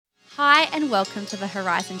and welcome to the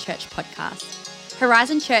Horizon Church podcast.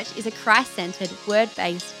 Horizon Church is a Christ-centered,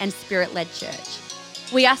 word-based and spirit-led church.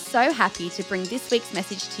 We are so happy to bring this week's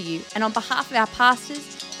message to you, and on behalf of our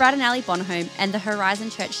pastors, Brad and Ali Bonholm, and the Horizon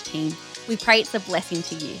Church team, we pray it's a blessing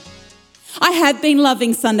to you. I have been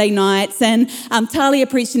loving Sunday nights, and Talia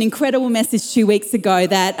preached an incredible message 2 weeks ago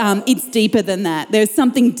that it's deeper than that. There's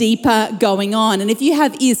something deeper going on. And if you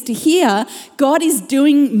have ears to hear, God is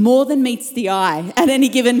doing more than meets the eye at any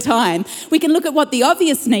given time. We can look at what the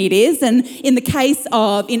obvious need is, and in the case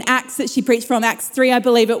of, in Acts that she preached from, Acts 3, I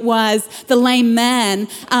believe it was, the lame man,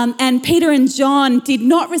 and Peter and John did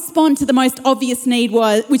not respond to the most obvious need,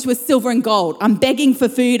 which was silver and gold. I'm begging for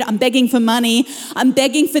food, I'm begging for money, I'm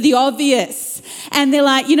begging for the obvious. And they're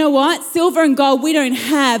like, you know what? Silver and gold we don't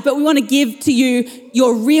have, but we want to give to you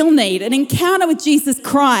your real need, an encounter with Jesus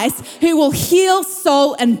Christ who will heal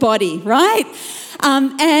soul and body, right?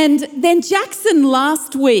 And then Jackson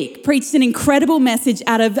last week preached an incredible message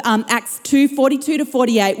out of Acts 2, 42 to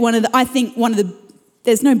 48,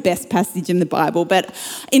 there's no best passage in the Bible, but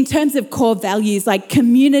in terms of core values like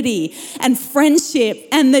community and friendship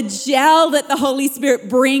and the gel that the Holy Spirit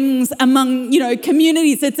brings among,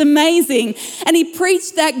 communities, it's amazing. And he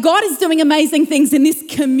preached that God is doing amazing things in this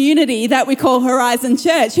community that we call Horizon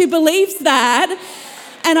Church. Who believes that?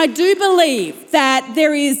 And I do believe that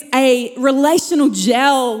there is a relational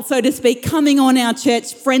gel, so to speak, coming on our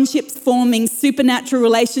church, friendships forming, supernatural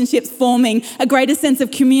relationships forming, a greater sense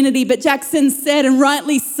of community. But Jackson said, and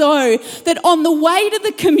rightly so, that on the way to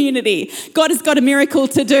the community, God has got a miracle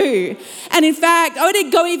to do. And in fact, I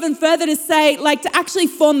would go even further to say, to actually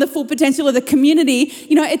form the full potential of the community,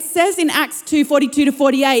 it says in Acts 2, 42 to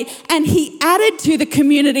 48, and he added to the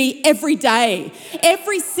community every day,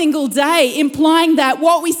 every single day, implying that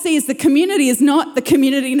what we see as the community is not the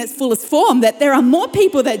community in its fullest form, that there are more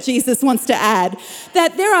people that Jesus wants to add,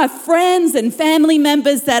 that there are friends and family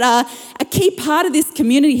members that are a key part of this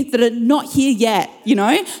community that are not here yet,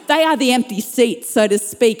 They are the empty seats, so to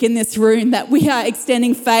speak, in this room that we are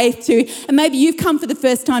extending faith to. And maybe you've come for the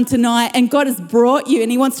first time tonight and God has brought you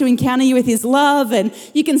and he wants to encounter you with his love, and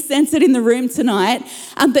you can sense it in the room tonight,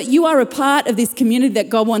 but you are a part of this community that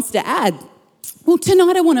God wants to add. Well,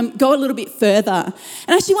 tonight I want to go a little bit further and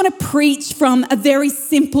actually want to preach from a very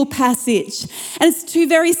simple passage. And it's two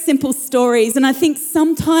very simple stories. And I think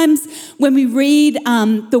sometimes when we read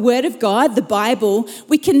the Word of God, the Bible,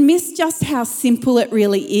 we can miss just how simple it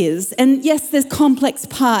really is. And yes, there's complex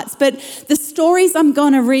parts, but the stories I'm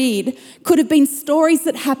going to read could have been stories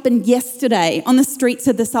that happened yesterday on the streets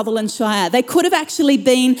of the Sutherland Shire. They could have actually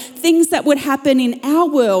been things that would happen in our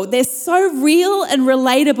world. They're so real and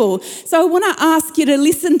relatable. So I want to ask you to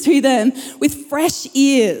listen to them with fresh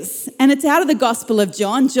ears. And it's out of the Gospel of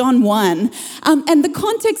John, John 1. And the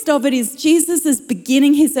context of it is Jesus is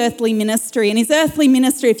beginning his earthly ministry. And his earthly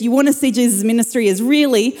ministry, if you want to see Jesus' ministry, is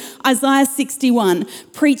really Isaiah 61.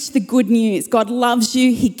 Preach the good news. God loves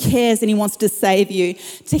you, he cares, and he wants to save you.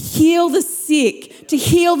 To heal the sick, to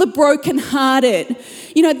heal the brokenhearted.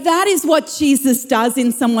 That is what Jesus does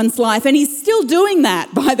in someone's life. And he's still doing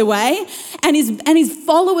that, by the way. And his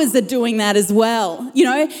followers are doing that as well.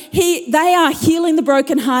 They are healing the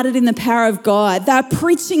brokenhearted in the power of God. They're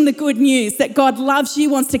preaching the good news that God loves you,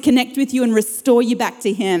 wants to connect with you and restore you back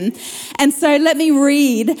to him. And so let me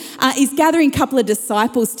read. He's gathering a couple of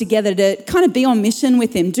disciples together to kind of be on mission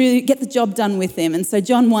with him, get the job done with him. And so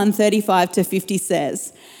John 1, 35 to 50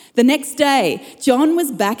 says, the next day, John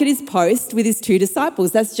was back at his post with his two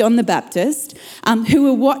disciples. That's John the Baptist, who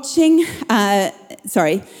were watching.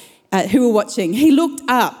 He looked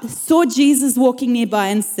up, saw Jesus walking nearby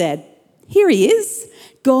and said, here he is,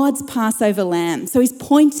 God's Passover lamb. So he's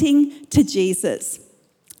pointing to Jesus.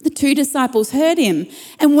 The two disciples heard him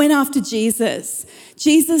and went after Jesus.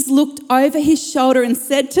 Jesus looked over his shoulder and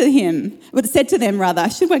said to them, I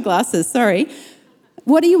should wear glasses, sorry.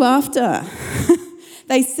 What are you after?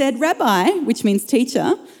 They said, Rabbi, which means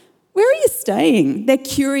teacher, where are you staying? They're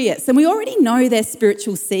curious, and we already know they're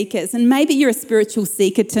spiritual seekers, and maybe you're a spiritual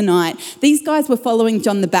seeker tonight. These guys were following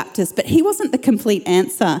John the Baptist, but he wasn't the complete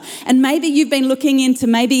answer. And maybe you've been looking into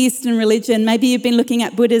maybe Eastern religion, maybe you've been looking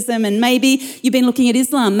at Buddhism, and maybe you've been looking at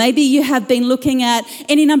Islam. Maybe you have been looking at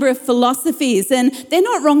any number of philosophies, and they're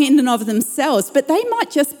not wrong in and of themselves, but they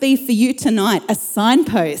might just be for you tonight a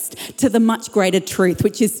signpost to the much greater truth,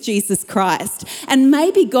 which is Jesus Christ. And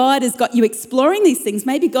maybe God has got you exploring these things.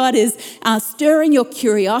 Maybe God is is stirring your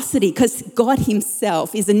curiosity, because God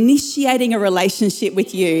himself is initiating a relationship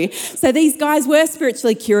with you. So these guys were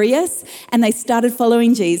spiritually curious and they started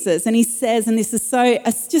following Jesus. And he says, and this is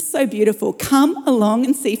it's just so beautiful, come along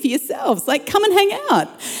and see for yourselves. Like, come and hang out.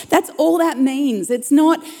 That's all that means. It's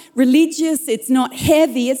not religious. It's not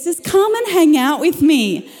heavy. It's just come and hang out with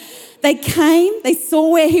me. They came, they saw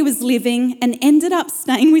where he was living and ended up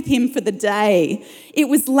staying with him for the day. It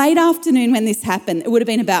was late afternoon when this happened. It would have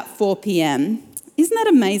been about 4 p.m. Isn't that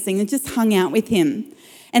amazing? They just hung out with him.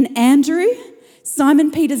 And Andrew, Simon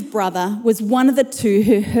Peter's brother, was one of the two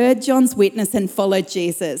who heard John's witness and followed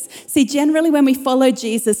Jesus. See, generally when we follow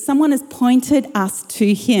Jesus, someone has pointed us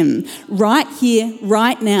to him. Right here,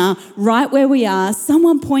 right now, right where we are,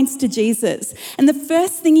 someone points to Jesus. And the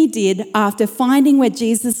first thing he did after finding where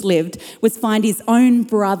Jesus lived was find his own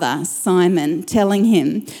brother, Simon, telling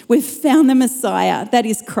him, we've found the Messiah, that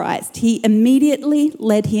is Christ. He immediately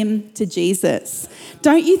led him to Jesus.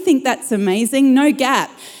 Don't you think that's amazing? No gap.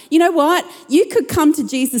 You know what? You could come to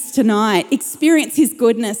Jesus tonight, experience his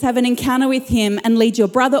goodness, have an encounter with him, and lead your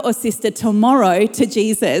brother or sister tomorrow to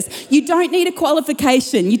Jesus. You don't need a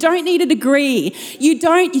qualification. You don't need a degree. You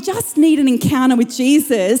just need an encounter with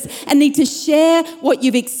Jesus and need to share what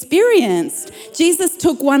you've experienced. Jesus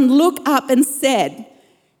took one look up and said,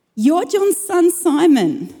 you're John's son,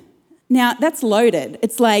 Simon. Now, that's loaded.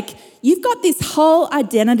 It's like, you've got this whole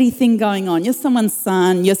identity thing going on. You're someone's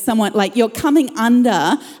son. You're you're coming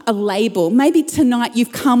under a label. Maybe tonight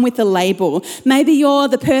you've come with a label. Maybe you're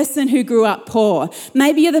the person who grew up poor.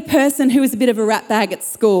 Maybe you're the person who was a bit of a rat bag at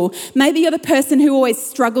school. Maybe you're the person who always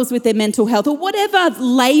struggles with their mental health, or whatever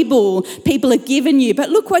label people have given you. But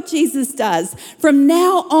look what Jesus does. From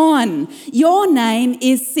now on, your name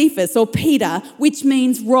is Cephas, or Peter, which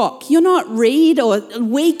means rock. You're not Reed or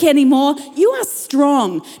weak anymore. You are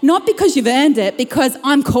strong, not because you've earned it, because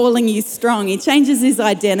I'm calling you strong. He changes his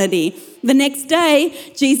identity. The next day,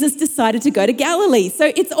 Jesus decided to go to Galilee.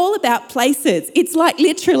 So it's all about places. It's like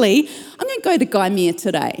literally, I'm going to go to Gymea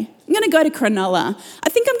today. I'm going to go to Cronulla. I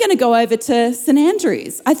think I'm going to go over to St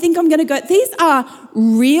Andrews. I think I'm going to go. These are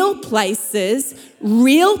real places,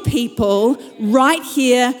 real people, right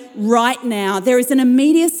here, right now. There is an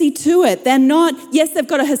immediacy to it. They're not, yes, they've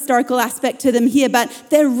got a historical aspect to them here, but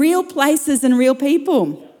they're real places and real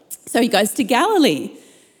people. So he goes to Galilee.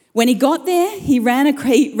 When he got there, he ran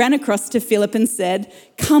across to Philip and said,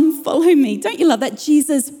 come follow me. Don't you love that?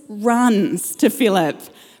 Jesus runs to Philip.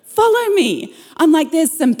 Follow me. I'm like,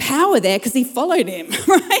 there's some power there because he followed him,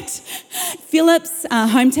 right? Philip's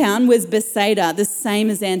hometown was Bethsaida, the same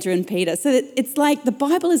as Andrew and Peter. So it's like the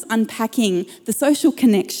Bible is unpacking the social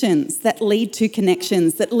connections that lead to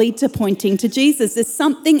connections, that lead to pointing to Jesus. There's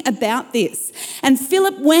something about this. And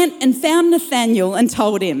Philip went and found Nathanael and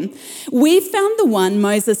told him, we found the one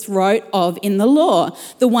Moses wrote of in the law,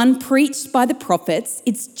 the one preached by the prophets.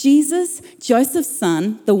 It's Jesus, Joseph's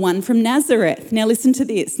son, the one from Nazareth. Now listen to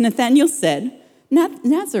this. Nathanael said,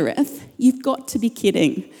 Nazareth, you've got to be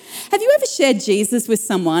kidding. Have you ever shared Jesus with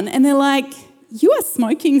someone and they're like, you are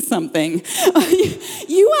smoking something.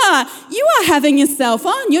 you are having yourself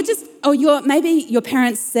on. Maybe your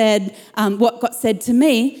parents said what got said to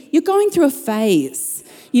me, you're going through a phase.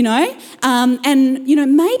 Maybe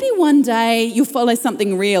one day you'll follow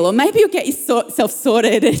something real, or maybe you'll get yourself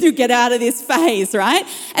sorted and you'll get out of this phase, right?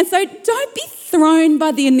 And so don't be thrown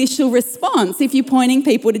by the initial response if you're pointing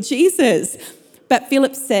people to Jesus. But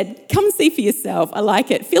Philip said, come see for yourself. I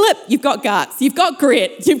like it. Philip, you've got guts, you've got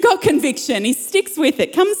grit, you've got conviction. He sticks with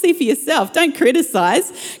it. Come see for yourself. Don't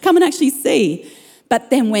criticize. Come and actually see. But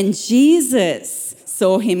then when Jesus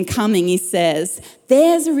saw him coming, he says,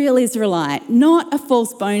 there's a real Israelite, not a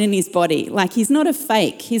false bone in his body. Like, he's not a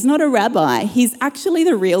fake. He's not a rabbi. He's actually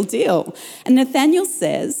the real deal. And Nathanael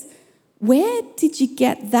says, where did you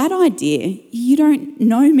get that idea? You don't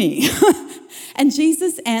know me. And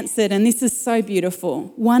Jesus answered, and this is so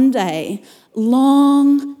beautiful, one day,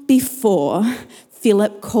 long before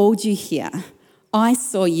Philip called you here, I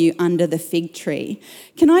saw you under the fig tree.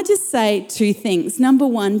 Can I just say two things? Number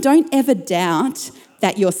one, don't ever doubt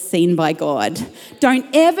that you're seen by God. Don't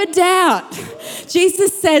ever doubt.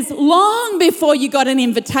 Jesus says, long before you got an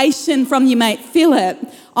invitation from your mate Philip,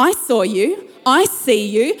 I saw you. I see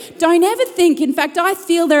you. Don't ever think, in fact, I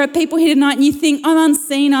feel there are people here tonight and you think, I'm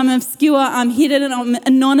unseen, I'm obscure, I'm hidden, and I'm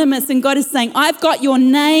anonymous. And God is saying, I've got your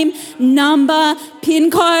name, number,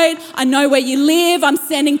 PIN code. I know where you live. I'm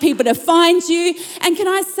sending people to find you. And can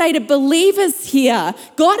I say to believers here,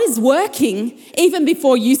 God is working even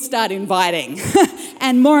before you start inviting.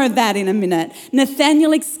 And more of that in a minute.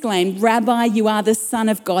 Nathanael exclaimed, "Rabbi, you are the Son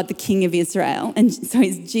of God, the King of Israel." And so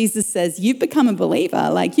Jesus says, "You've become a believer,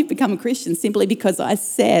 like you've become a Christian simply because I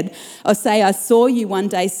saw you one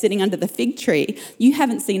day sitting under the fig tree. You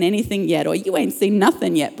haven't seen anything yet, or you ain't seen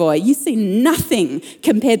nothing yet, boy. You see nothing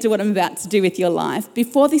compared to what I'm about to do with your life.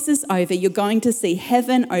 Before this is over, you're going to see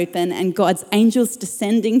heaven open and God's angels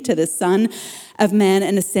descending to the Son of Man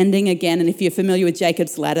and ascending again." And if you're familiar with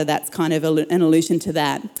Jacob's ladder, that's kind of an allusion to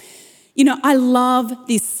that. You know, I love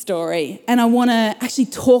this story, and I want to actually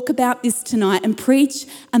talk about this tonight and preach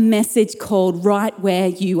a message called Right Where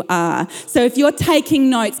You Are. So if you're taking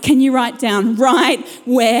notes, can you write down right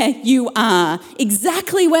where you are?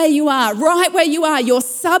 Exactly where you are, right where you are. Your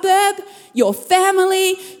suburb, your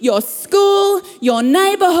family, your school, your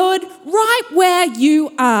neighbourhood, right where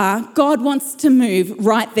you are. God wants to move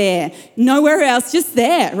right there. Nowhere else, just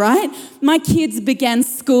there, right? My kids began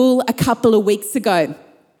school a couple of weeks ago.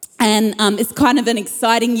 And it's kind of an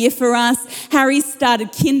exciting year for us. Harry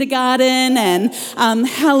started kindergarten and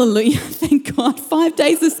hallelujah, thank God, 5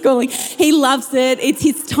 days of schooling. He loves it. It's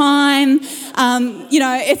his time.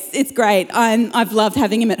 It's great. I've loved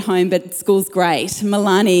having him at home, but school's great.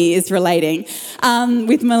 Milani is relating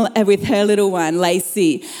with her little one,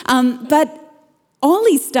 Lacey. But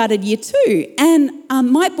Ollie started year 2, and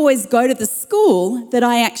my boys go to the school that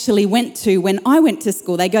I actually went to when I went to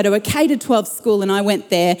school. They go to a K-12 school, and I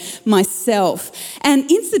went there myself. And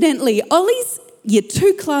incidentally, Ollie's year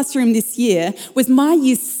 2 classroom this year was my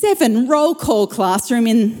year 7 roll call classroom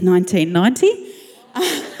in 1990.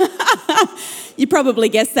 You probably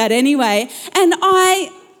guessed that anyway. And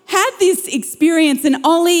I had this experience, and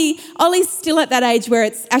Ollie's still at that age where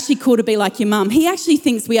it's actually cool to be like your mum. He actually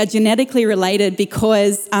thinks we are genetically related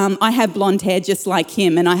because I have blonde hair just like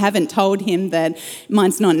him, and I haven't told him that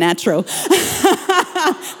mine's not natural.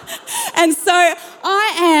 And so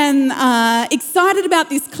I am excited about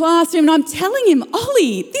this classroom, and I'm telling him,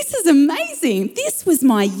 "Ollie, this is amazing. This was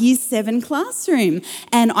my year 7 classroom."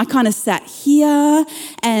 And I kind of sat here,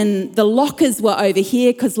 and the lockers were over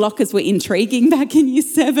here because lockers were intriguing back in year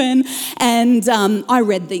 7. And I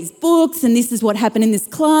read these books, and this is what happened in this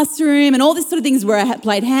classroom, and all this sort of things where I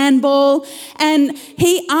played handball. And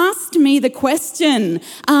he asked me the question,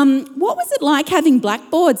 what was it like having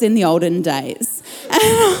blackboards in the olden days?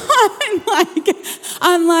 And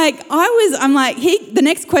the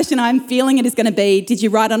next question I'm feeling it is going to be, did you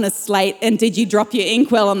write on a slate and did you drop your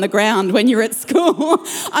inkwell on the ground when you were at school?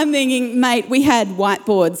 I'm thinking, mate, we had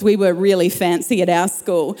whiteboards. We were really fancy at our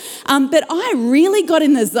school. But I really got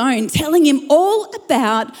in the zone telling him all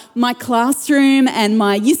about my classroom and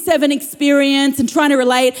my year 7 experience and trying to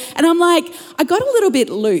relate. And I'm like, I got a little bit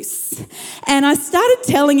loose. And I started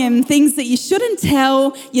telling him things that you shouldn't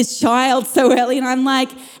tell your child so early. And I'm like,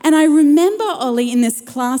 and I remember, Ollie, in this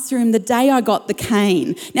classroom, the day I got the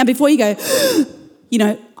cane. Now, before you go,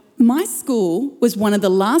 my school was one of the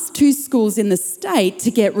last 2 schools in the state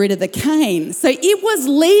to get rid of the cane. So it was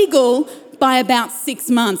legal by about 6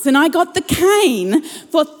 months. And I got the cane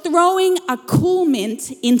for throwing a Cool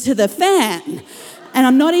Mint into the fan. And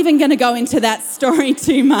I'm not even going to go into that story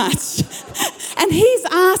too much. And he's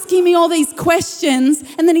asking me all these questions,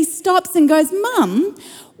 and then he stops and goes, "Mum,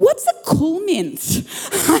 what's a Cool Mint?"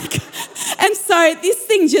 And so this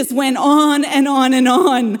thing just went on and on and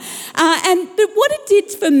on. But what it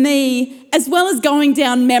did for me, as well as going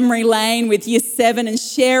down memory lane with year 7 and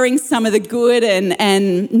sharing some of the good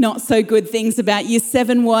and not so good things about year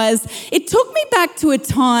 7, was it took me back to a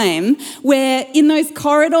time where in those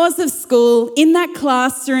corridors of school, in that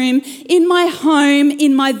classroom, in my home,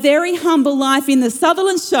 in my very humble life in the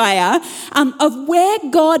Sutherland Shire, of where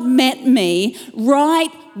God met me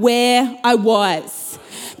right where I was.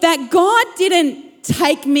 That God didn't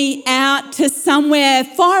take me out to somewhere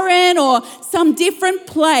foreign or some different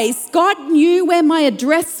place. God knew where my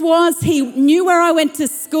address was. He knew where I went to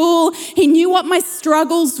school. He knew what my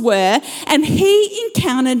struggles were. And He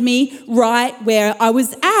encountered me right where I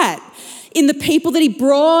was at. In the people that He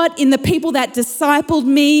brought, in the people that discipled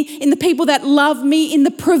me, in the people that loved me, in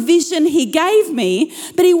the provision He gave me.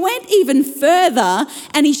 But He went even further,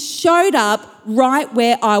 and He showed up right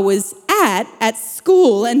where I was at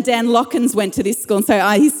school. And Dan Lockins went to this school, and so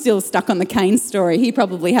he's still stuck on the cane story. He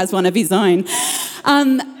probably has one of his own.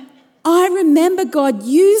 I remember God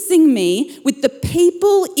using me with the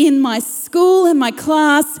people in my school and my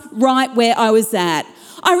class right where I was at.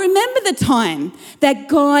 I remember the time that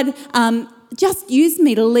God just used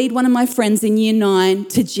me to lead one of my friends in year 9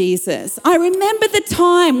 to Jesus. I remember the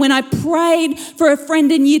time when I prayed for a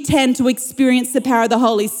friend in year 10 to experience the power of the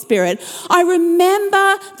Holy Spirit. I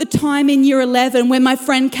remember the time in year 11 when my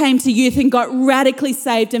friend came to youth and got radically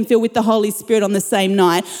saved and filled with the Holy Spirit on the same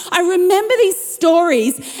night. I remember these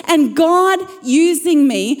stories and God using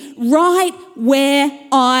me right where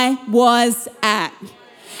I was at.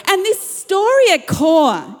 And this story at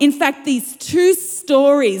core, in fact, these two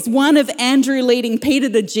stories, one of Andrew leading Peter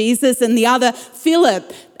to Jesus and the other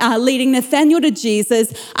Philip leading Nathanael to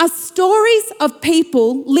Jesus, are stories of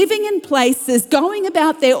people living in places, going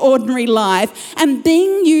about their ordinary life and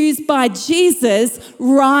being used by Jesus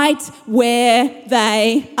right where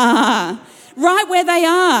they are. Right where they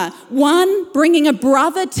are. One bringing a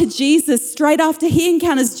brother to Jesus straight after he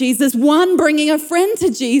encounters Jesus, one bringing a friend to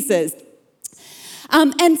Jesus.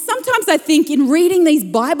 And sometimes I think in reading these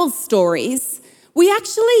Bible stories, we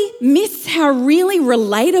actually miss how really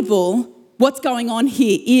relatable what's going on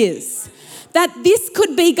here is. That this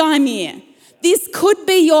could be Gaimir. This could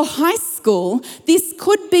be your high school. This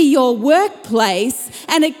could be your workplace.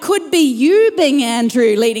 And it could be you being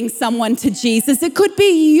Andrew leading someone to Jesus. It could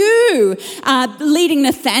be you leading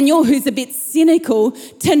Nathanael, who's a bit cynical,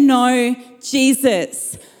 to know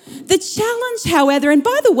Jesus. The challenge, however, and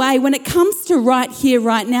by the way, when it comes to right here,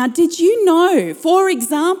 right now, did you know, for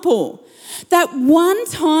example, that one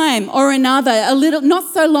time or another,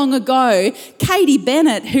 not so long ago, Katie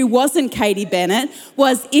Bennett, who wasn't Katie Bennett,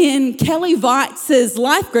 was in Kelly Weitz's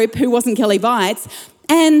life group, who wasn't Kelly Weitz,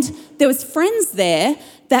 and there was friends there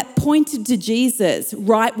that pointed to Jesus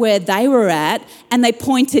right where they were at, and they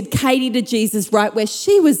pointed Katie to Jesus right where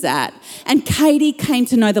she was at. And Katie came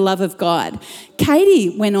to know the love of God.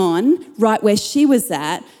 Katie went on right where she was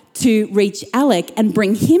at to reach Alec and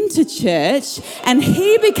bring him to church, and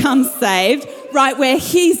he becomes saved right where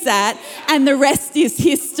he's at, and the rest is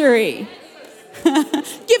history.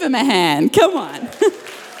 Give him a hand, come on.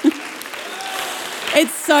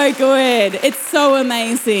 It's so good. It's so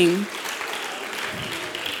amazing.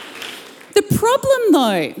 The problem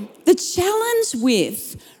though, the challenge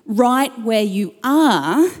with right where you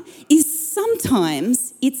are is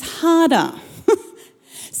sometimes it's harder.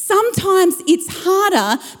 Sometimes it's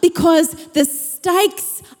harder because the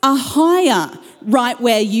stakes are higher right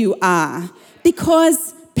where you are,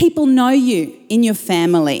 because people know you in your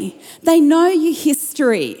family. They know your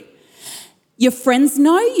history. Your friends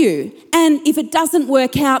know you. And if it doesn't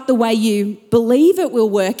work out the way you believe it will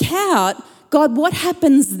work out, God, what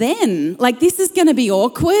happens then? Like, this is going to be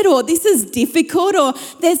awkward, or this is difficult, or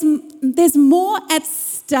there's more at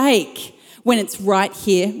stake when it's right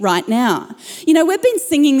here, right now. You know, we've been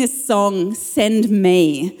singing this song, Send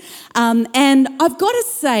Me. And I've got to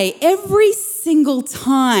say, every single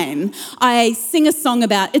time I sing a song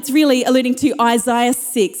about, it's really alluding to Isaiah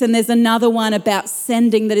 6, and there's another one about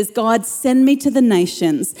sending that is, God, send me to the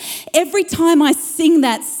nations. Every time I sing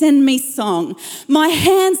that Send Me song, my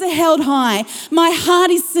hands are held high, my heart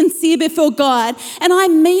is sincere before God, and I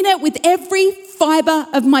mean it with every fibre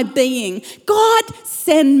of my being. God,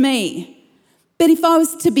 send me. But if I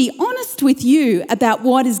was to be honest with you about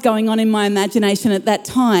what is going on in my imagination at that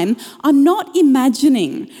time, I'm not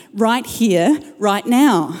imagining right here, right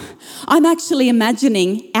now. I'm actually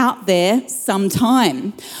imagining out there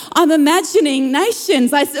sometime. I'm imagining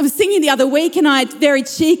nations. I was singing the other week and I very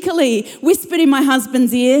cheekily whispered in my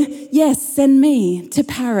husband's ear, yes, send me to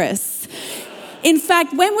Paris. In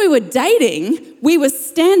fact, when we were dating, we were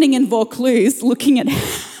standing in Vaucluse looking at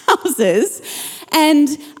houses. And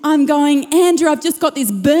I'm going, Andrew, I've just got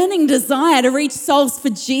this burning desire to reach souls for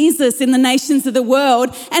Jesus in the nations of the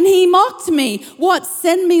world. And he mocked me. What?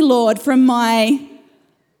 Send me, Lord, from my...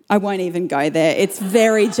 I won't even go there. It's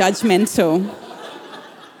very judgmental.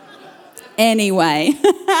 Anyway,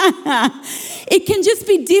 it can just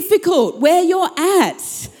be difficult where you're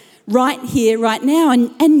at, right here, right now.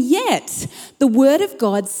 And yet, the Word of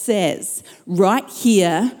God says, right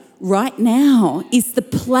here, right now is the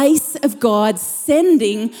place of God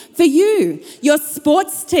sending for you. Your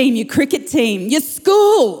sports team, your cricket team, your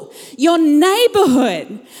school, your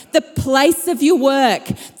neighbourhood, the place of your work,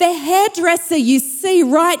 the hairdresser you see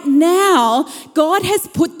right now. God has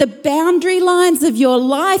put the boundary lines of your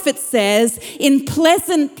life, it says, in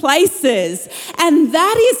pleasant places. And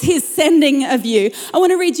that is his sending of you. I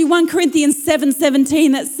want to read you 1 Corinthians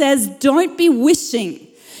 7:17 that says, don't be wishing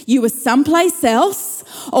you were someplace else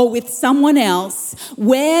or with someone else.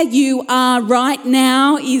 Where you are right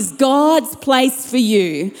now is God's place for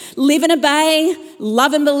you. Live and obey,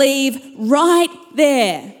 love and believe right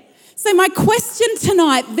there. So my question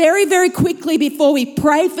tonight, very, very quickly before we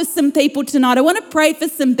pray for some people tonight, I want to pray for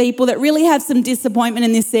some people that really have some disappointment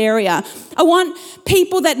in this area. I want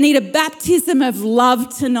people that need a baptism of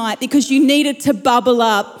love tonight because you need it to bubble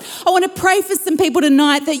up. I want to pray for some people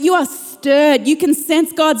tonight that you are stirred. You can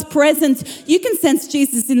sense God's presence. You can sense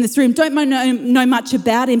Jesus in this room. Don't know much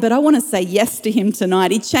about him, but I want to say yes to him tonight.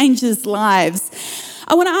 He changes lives.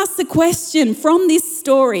 I want to ask the question from this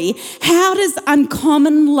story, how does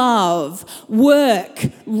uncommon love work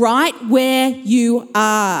right where you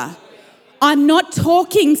are? I'm not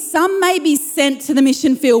talking, some may be sent to the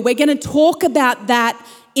mission field. We're going to talk about that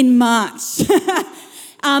in March.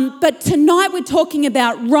 But tonight we're talking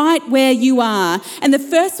about right where you are. And the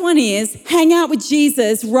first one is hang out with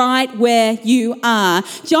Jesus right where you are.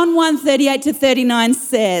 John 1:38-39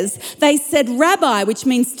 says, they said, Rabbi, which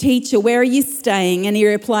means teacher, where are you staying? And he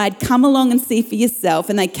replied, come along and see for yourself.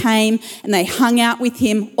 And they came and they hung out with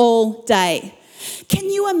him all day. Can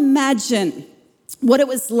you imagine what it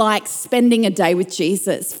was like spending a day with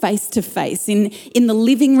Jesus face to face in the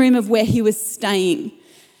living room of where he was staying?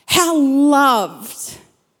 How loved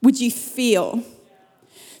would you feel?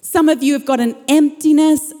 Some of you have got an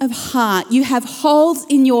emptiness of heart. You have holes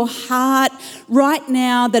in your heart right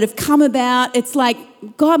now that have come about. It's like,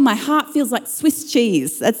 God, my heart feels like Swiss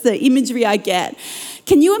cheese. That's the imagery I get.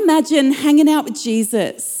 Can you imagine hanging out with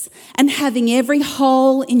Jesus and having every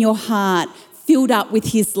hole in your heart filled up with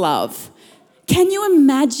his love? Can you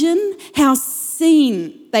imagine how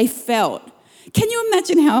seen they felt? Can you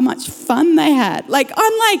imagine how much fun they had?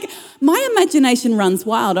 My imagination runs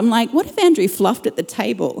wild. I'm like, what if Andrew fluffed at the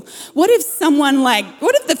table? What if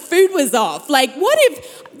what if the food was off? I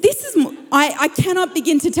cannot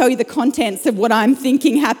begin to tell you the contents of what I'm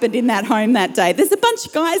thinking happened in that home that day. There's a bunch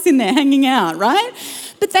of guys in there hanging out, right?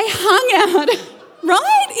 But they hung out,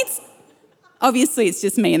 right? Obviously it's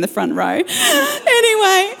just me in the front row.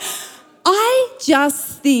 Anyway, I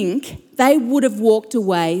just think they would have walked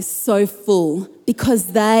away so full because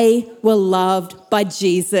they were loved by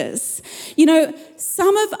Jesus. You know,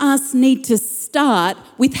 some of us need to start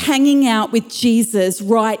with hanging out with Jesus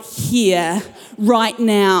right here, right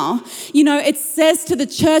now. You know, it says to the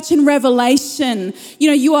church in Revelation, you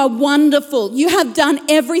know, you are wonderful. You have done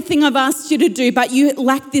everything I've asked you to do, but you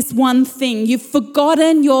lack this one thing. You've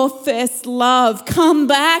forgotten your first love. Come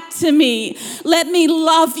back to me. Let me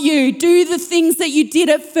love you. Do the things that you did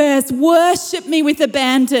at first. Worship me with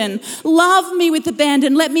abandon. Love me with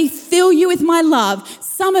abandon. Let me fill you with my love.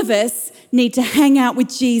 Some of us need to hang out with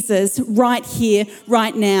Jesus right here,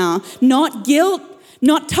 right now. Not guilt,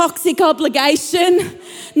 not toxic obligation,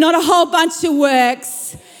 not a whole bunch of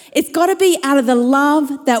works. It's got to be out of the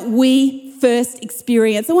love that we first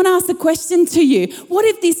experience. I want to ask a question to you. What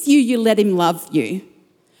if this year you let him love you?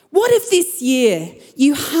 What if this year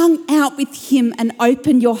you hung out with him and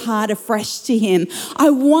opened your heart afresh to him? I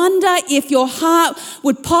wonder if your heart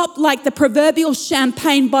would pop like the proverbial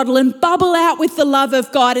champagne bottle and bubble out with the love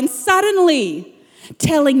of God, and suddenly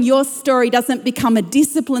telling your story doesn't become a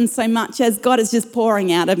discipline so much as God is just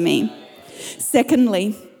pouring out of me.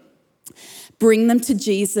 Secondly, bring them to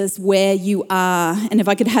Jesus where you are. And if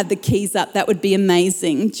I could have the keys up, that would be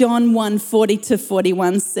amazing. John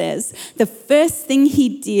 1:40-41 says, the first thing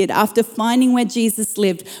he did after finding where Jesus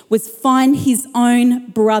lived was find his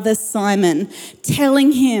own brother Simon,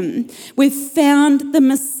 telling him, we've found the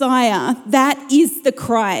Messiah, that is the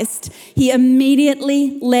Christ. He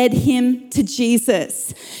immediately led him to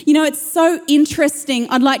Jesus. You know, it's so interesting.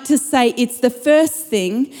 I'd like to say it's the first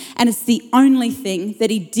thing and it's the only thing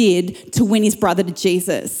that he did to win his brother to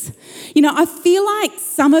Jesus. You know, I feel like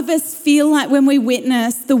some of us feel like when we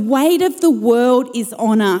witness, the weight of the world is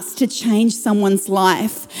on us to change someone's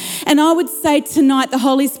life. And I would say tonight, the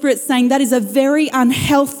Holy Spirit's saying that is a very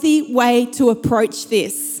unhealthy way to approach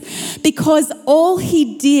this, because all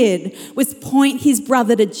he did was point his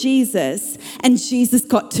brother to Jesus and Jesus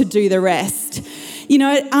got to do the rest. You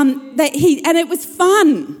know, and it was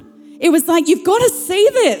fun. It was like, you've got to see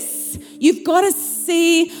this. You've got to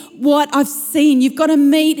see what I've seen. You've got to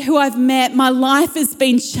meet who I've met. My life has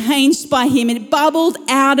been changed by him. It bubbled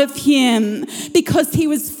out of him because he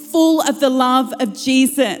was full of the love of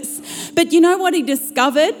Jesus. But you know what he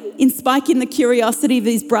discovered in spiking the curiosity of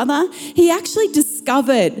his brother? He actually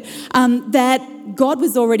discovered that God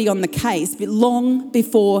was already on the case, but long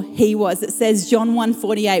before he was. It says, John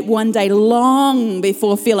 1:48, one day long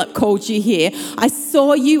before Philip called you here, I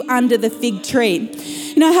saw you under the fig tree.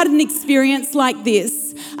 You know, I had an experience like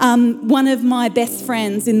this one of my best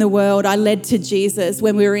friends in the world, I led to Jesus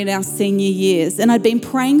when we were in our senior years, and I'd been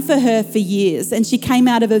praying for her for years, and she came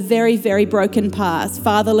out of a very, very broken past,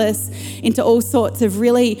 fatherless, into all sorts of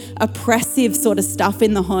really oppressive sort of stuff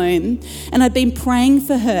in the home, and I'd been praying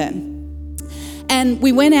for her. And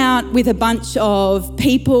we went out with a bunch of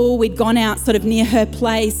people. We'd gone out sort of near her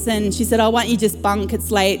place, and she said, "Oh, why don't you just bunk?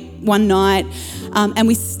 It's late," one night. And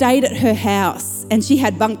we stayed at her house, and she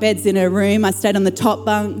had bunk beds in her room. I stayed on the top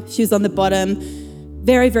bunk. She was on the bottom.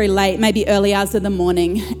 Very, very late, maybe early hours of the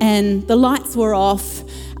morning. And the lights were off.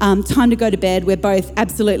 Time to go to bed. We're both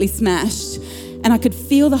absolutely smashed. And I could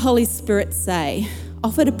feel the Holy Spirit say,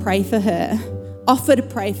 "Offer to pray for her. Offer to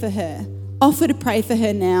pray for her. Offer to pray for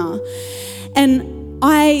her now." And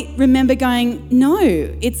I remember going, "No,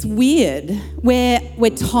 it's weird. We're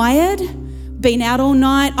tired, been out all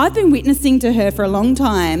night. I've been witnessing to her for a long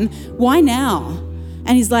time. Why now?"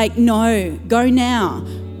 And he's like, "No, go now.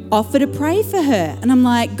 Offer to pray for her." And I'm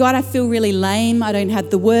like, "God, I feel really lame. I don't have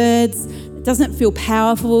the words. It doesn't feel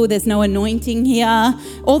powerful. There's no anointing here.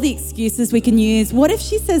 All the excuses we can use. What if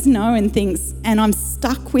she says no and thinks, and I'm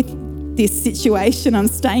stuck with this situation. I'm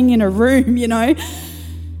staying in a room, you know?"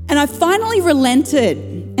 And I finally relented,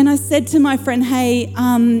 and I said to my friend, "Hey,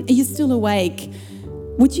 are you still awake?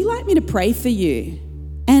 Would you like me to pray for you?"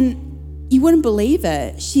 And you wouldn't believe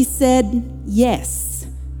it. She said, yes,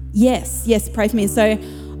 pray for me. So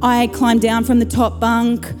I climbed down from the top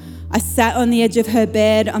bunk. I sat on the edge of her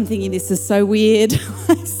bed. I'm thinking, this is so weird,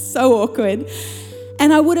 so awkward.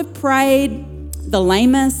 And I would have prayed the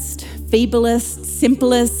lamest, feeblest,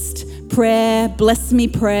 simplest prayer, bless me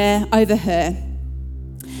prayer over her.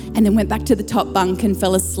 And then went back to the top bunk and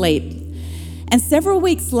fell asleep. And several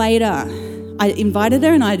weeks later, I invited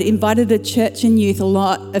her, and I'd invited her to church and youth a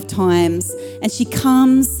lot of times. And she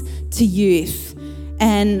comes to youth,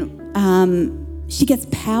 and she gets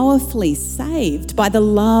powerfully saved by the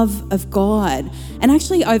love of God and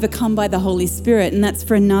actually overcome by the Holy Spirit. And that's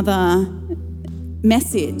for another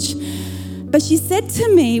message. But she said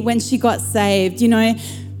to me when she got saved, you know,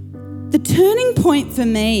 the turning point for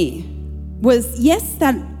me was, yes,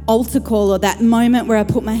 that altar call or that moment where I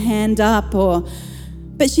put my hand up,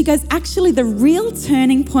 but she goes, actually the real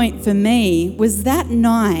turning point for me was that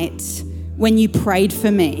night when you prayed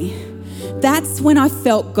for me. That's when I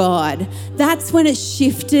felt God. That's when it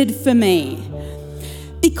shifted for me.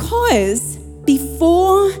 Because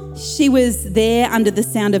before she was there under the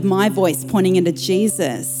sound of my voice pointing into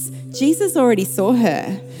Jesus, Jesus already saw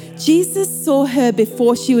her. Jesus saw her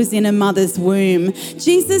before she was in her mother's womb.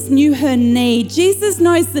 Jesus knew her need. Jesus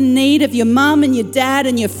knows the need of your mum and your dad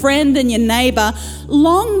and your friend and your neighbour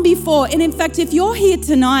long before. And in fact, if you're here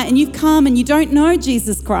tonight and you've come and you don't know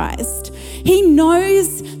Jesus Christ, He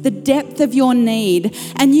knows the depth of your need.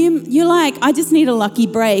 And you're like, I just need a lucky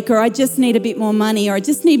break, or I just need a bit more money, or I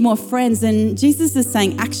just need more friends. And Jesus is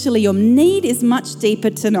saying, actually, your need is much deeper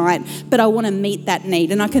tonight, but I want to meet that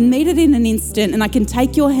need. And I can meet it in an instant, and I can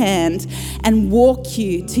take your hand and walk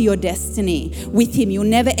you to your destiny with Him. You'll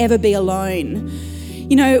never, ever be alone.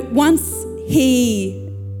 You know, once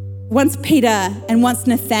Peter and once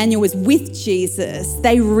Nathanael was with Jesus,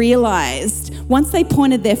 they realised, once they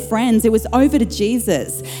pointed their friends, it was over to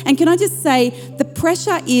Jesus. And can I just say, the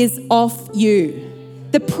pressure is off you.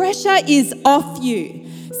 The pressure is off you.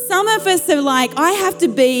 Some of us are like, I have to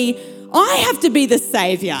be the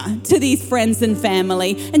saviour to these friends and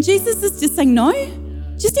family. And Jesus is just saying, no,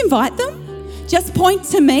 just invite them. Just point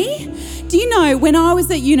to me. Do you know, when I was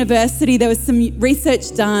at university, there was some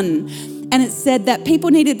research done, and it said that people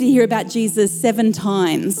needed to hear about Jesus 7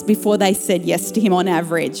 times before they said yes to Him on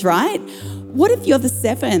average, right? What if you're the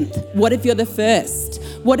 7th? What if you're the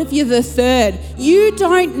 1st? What if you're the 3rd? You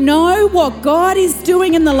don't know what God is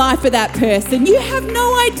doing in the life of that person. You have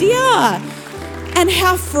no idea. And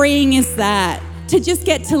how freeing is that? To just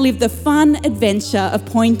get to live the fun adventure of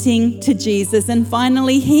pointing to Jesus. And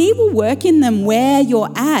finally, He will work in them where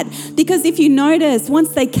you're at. Because if you notice, once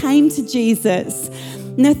they came to Jesus,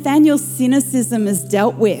 Nathanael's cynicism is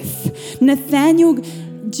dealt with.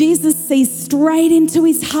 Jesus sees straight into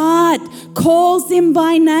his heart, calls him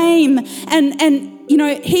by name, and you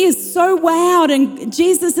know, he is so wowed, and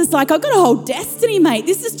Jesus is like, I've got a whole destiny, mate.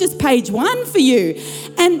 This is just page 1 for you.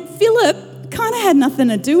 And Philip kind of had nothing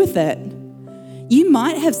to do with it. You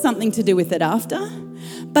might have something to do with it after,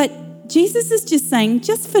 but Jesus is just saying,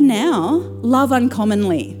 just for now, love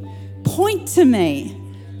uncommonly. Point to me.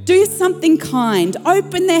 Do something kind.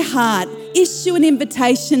 Open their heart. Issue an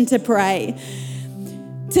invitation to pray.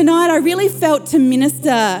 Tonight, I really felt to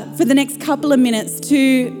minister for the next couple of minutes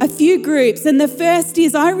to a few groups. And the first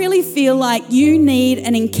is I really feel like you need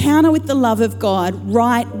an encounter with the love of God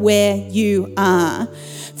right where you are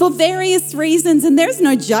for various reasons. And there's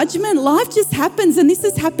no judgment. Life just happens. And this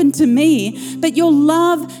has happened to me. But your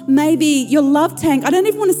love, maybe your love tank, I don't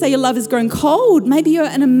even want to say your love has grown cold. Maybe you're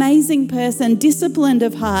an amazing person, disciplined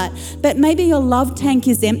of heart, but maybe your love tank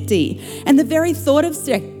is empty. And the very thought of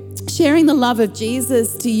sharing the love of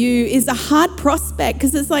Jesus to you is a hard prospect,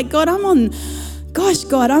 because it's like, God, I'm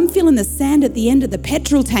feeling the sand at the end of the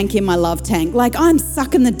petrol tank in my love tank. Like I'm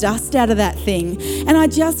sucking the dust out of that thing. And I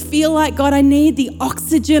just feel like, God, I need the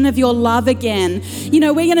oxygen of your love again. You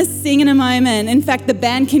know, we're going to sing in a moment. In fact, the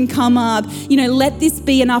band can come up. You know, let this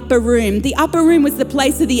be an upper room. The upper room was the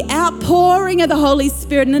place of the outpouring of the Holy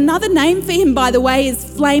Spirit. And another name for him, by the way, is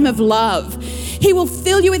flame of love. He will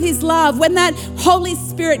fill you with his love. When that Holy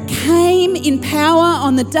Spirit came in power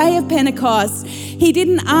on the day of Pentecost, God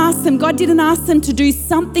didn't ask them to do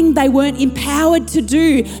something they weren't empowered to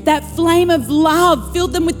do. That flame of love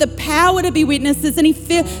filled them with the power to be witnesses, and he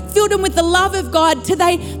filled them with the love of God till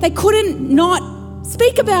they couldn't not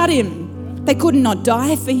speak about him. They couldn't not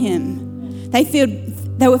die for him. They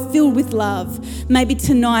were filled with love. Maybe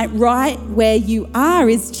tonight, right where you are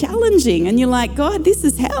is challenging, and you're like, God, this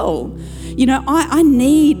is hell. You know, I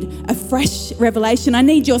need a fresh revelation. I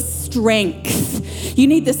need your strength. You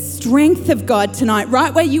need the strength of God tonight,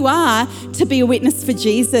 right where you are, to be a witness for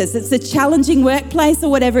Jesus. It's a challenging workplace or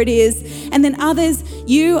whatever it is. And then others,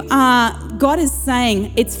 God is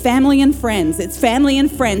saying it's family and friends. It's family and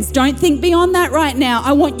friends. Don't think beyond that right now.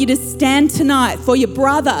 I want you to stand tonight for your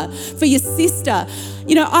brother, for your sister.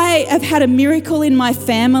 You know, I have had a miracle in my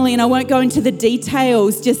family, and I won't go into the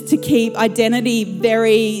details just to keep identity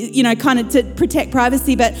very, kind of to protect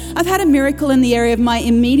privacy, but I've had a miracle in the area of my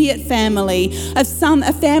immediate family, of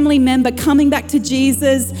a family member coming back to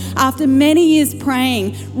Jesus after many years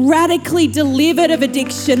praying, radically delivered of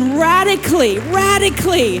addiction, radically,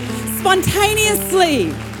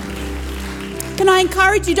 spontaneously. Can I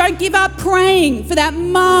encourage you, don't give up praying for that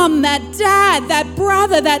mum, that dad, that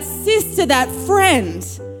brother, that sister, that friend.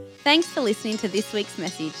 Thanks for listening to this week's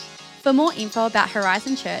message. For more info about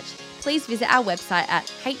Horizon Church, please visit our website at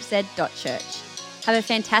hz.church. Have a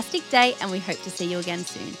fantastic day, and we hope to see you again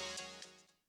soon.